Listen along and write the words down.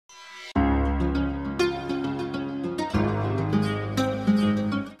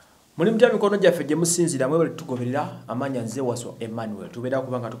Muli mutya mikono gyaffe gye musinzira mwebale tugoberera amanya nze waso Emmanuel tubeera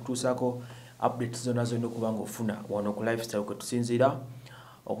kubanga tukutuusaako updates zonna zonna okubanga ofuna wano ku lifestyle kwe tusinzira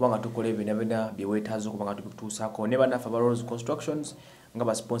okubanga tukola ebintu byonna bye weetaaza okubanga tubikutuusaako ne bannaffe aba Rose Constructions nga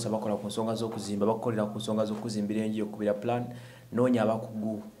ba sponsor bakola ku nsonga z'okuzimba bakolera ku nsonga z'okuzimbira enju okubira plan noonya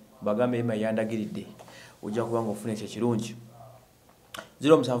abakugu bagambe ema yandagiridde ojja kubanga ofuna ekyo kirungi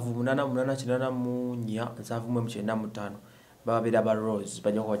 0788949795 babira ba Rose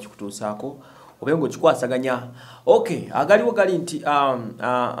bajja kuba kikutuusaako obengo kikwasaganya okay agaliwo gali nti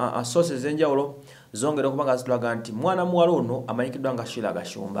sources enjawulo zongera okubanga zitulaga nti mwana muwala ono amanyikiddwa nga Shilla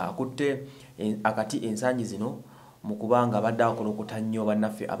Gshumba akutte akati ensanyi zino mu kubanga abadde akolokota nnyo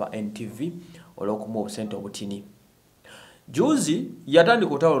bannaffe aba NTV olw'okumuwa obusente obutini. Juzi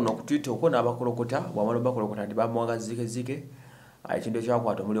yatandika otalo no ku Twitter okwo n'abakolokota bwamala bakolokota ndi bamuwagazike ekintu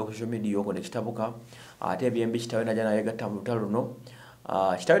ekyakwata omuli ku social media okwo ne kitabuka ate ebyembi kitawe najja nayegatta mu lutalo luno.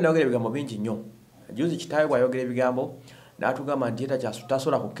 Kitawe n'ayogera ebigambo bingi nnyo. Juzi kitawe bw'ayogera ebigambo n'atugamba nti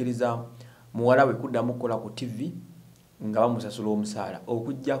tasobola kukkiriza muwala we kuddamu kukola ku TV nga bamusasula omusaala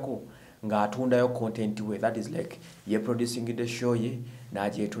okujjako ng'atundayo content we, that is like ye producing the show ye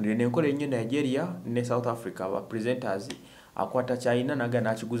n'agyetundira n'enkola ennyo Nigeria ne South Africa ba presenters akwata China naga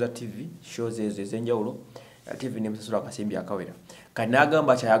n'akiguza TV shows ezo ez'enjawulo TV nemusasula akasimbi akawera kati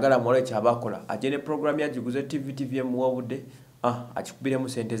n'agamba kyayagala muwala kyabakola ajje ne program yagiguze TV emuwadde akikubiremu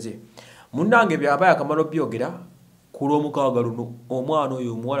sente ze munnange byaba yakamala byogera ku lw'omukaaga luno omwana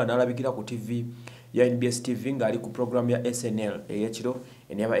oyo omuwala n'alabikira ku TV ya NBS TV ngali ku program ya SNL eyekiro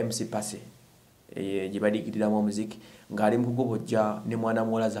eniyaba MC Pase gibadikiriramu omuziki ngali mu kugobojja ne mwana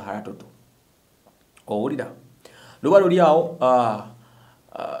muwala Zahara Toto owulira luba luli awo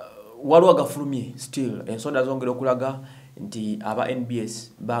waliwo agafulumye still ensonda zongera okulaga nti aba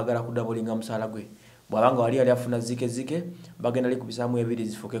NBS baagala kudabolinga musaala gwe bwabanga wali afuna zike bagenda likubisaamu 2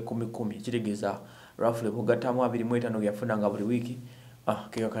 zifuke 10 kitegeeza roughly bugatamu 25 yafuna nga buli wiki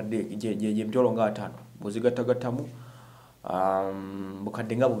kekakadde je mtolo nga 5 buzigatagattamu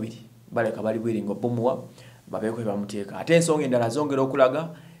bukadde nga 2 baleka bali bwiringo bomuwa babeko bamuteeka ate ensonga endala zongera okulaga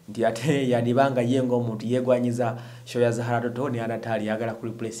nti ate yanibanga yengo omuntu yegwanyiza show ya Zahara Toto ne Annatalia yagala ku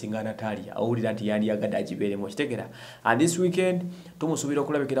replacing Annatalia awulira nti yandi yagada agiberemo kitegera and this weekend tumusubira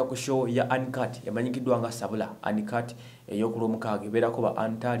okulabikira ku show ya Uncut yamanyikiddwa nga Sabula Uncut eyokulo mukage berako ba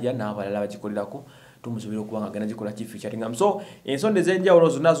Annatalia n'abalala bagikolerako tumusubira okubanga agenda gikola ki featuring so ensonde z'enjawulo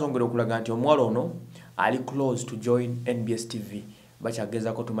zonna zongera okulaga nti omwalo ono ali close to join NBS TV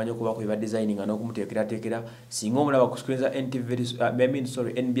bakyagezako tumanye kuba ku designing n'okumuteekera singa omulaba ku screen za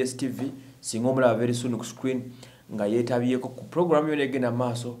NBS TV singa omulaba very soon ku screen nga yeetabyeko ku program yona egenda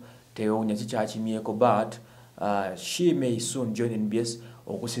maaso tewunya kikyakimyeko but she may soon join NBS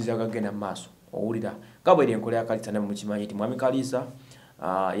okusiza agagenda maaso owulira nga bweri enkola ya Kalisa namu mukimanyi nti mwami Kalisa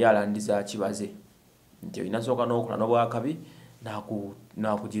yalandiza kibaze nti inasooka n'okola n'obwakabi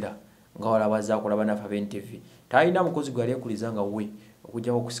nakugira nga walabaza akola banafa b'NTV talina mukozi gwe aliyekuliza nga we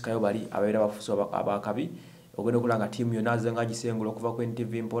okujjako okusikayo bali abaera bafuso abakabi ogenda okulanga tiimu yonna aza nga gisengula okuva ku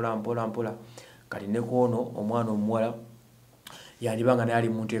NTV mpola kati ne kwono omwana omuwala yandibanga naye ali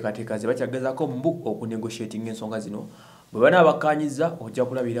mu nteekateeka ze bakyagezako mbu okunegotiating ensonga zino bwe banaabakanyiza ojja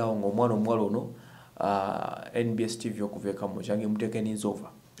kulabirawo ng'omwana omuwala ono NBS TV okuveeka mu kyange muteeke n'inzova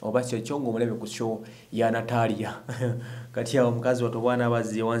oba kyekyo ng'omulabe ku show ya Annatalia kati awo omukazi wato bwana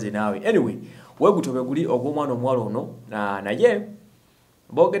abaziye wanze naawe anyway wegutobe guli ogw'omwana omuwala ono naye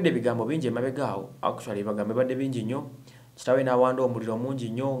boogedde ebigambo bingi emabegaawo actually bagambe badde bingi nnyo kitawe n'awanda omuliro mungi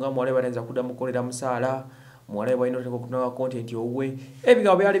nnyo nga muwala balenza kudda mukolera musaala muwala balina oteka okutunanga content owuwe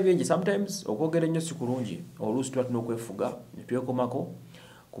ebigambo byali bingi sometimes okwogera ennyo si kulungi oluusi tuba tulina okwefuga ne twekomako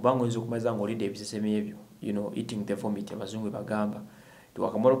kubanga oyinza okumaliza ng'olidde ebiseseme ebyo eating the vomit abazungu bagamba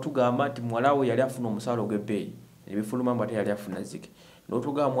tiwakamala otugamba nti muwala we yali afuna omusaala ogw'ebbeeyi ebifuluma mbu ate yali afuna zike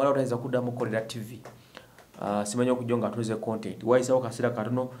n'otugamba muwala we tayinza kudda mukolera TV simanyi okujja nga atuuze content wayisawo kaseera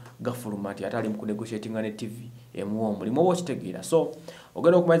katono gafuluma nti ate ali mu kunegotiatinga ne TV emuwa omulimu oba okitegeera so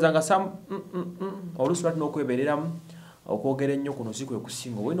ogenda okumaliza nga oluusi lwatuna okwebereramu okwogera ennyo kuno si kwe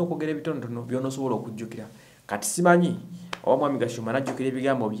kusinga olina okwogera ebitonotono by'onoosobola okujjukira kati simanyi oba mwami Gashumba n'ajjukira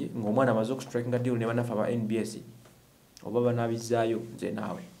ebigambo bye ng'omwana amaze okustrikinga deal ne bannaffe aba NBS oba banaabizaayo nze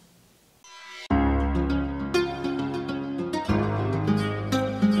naawe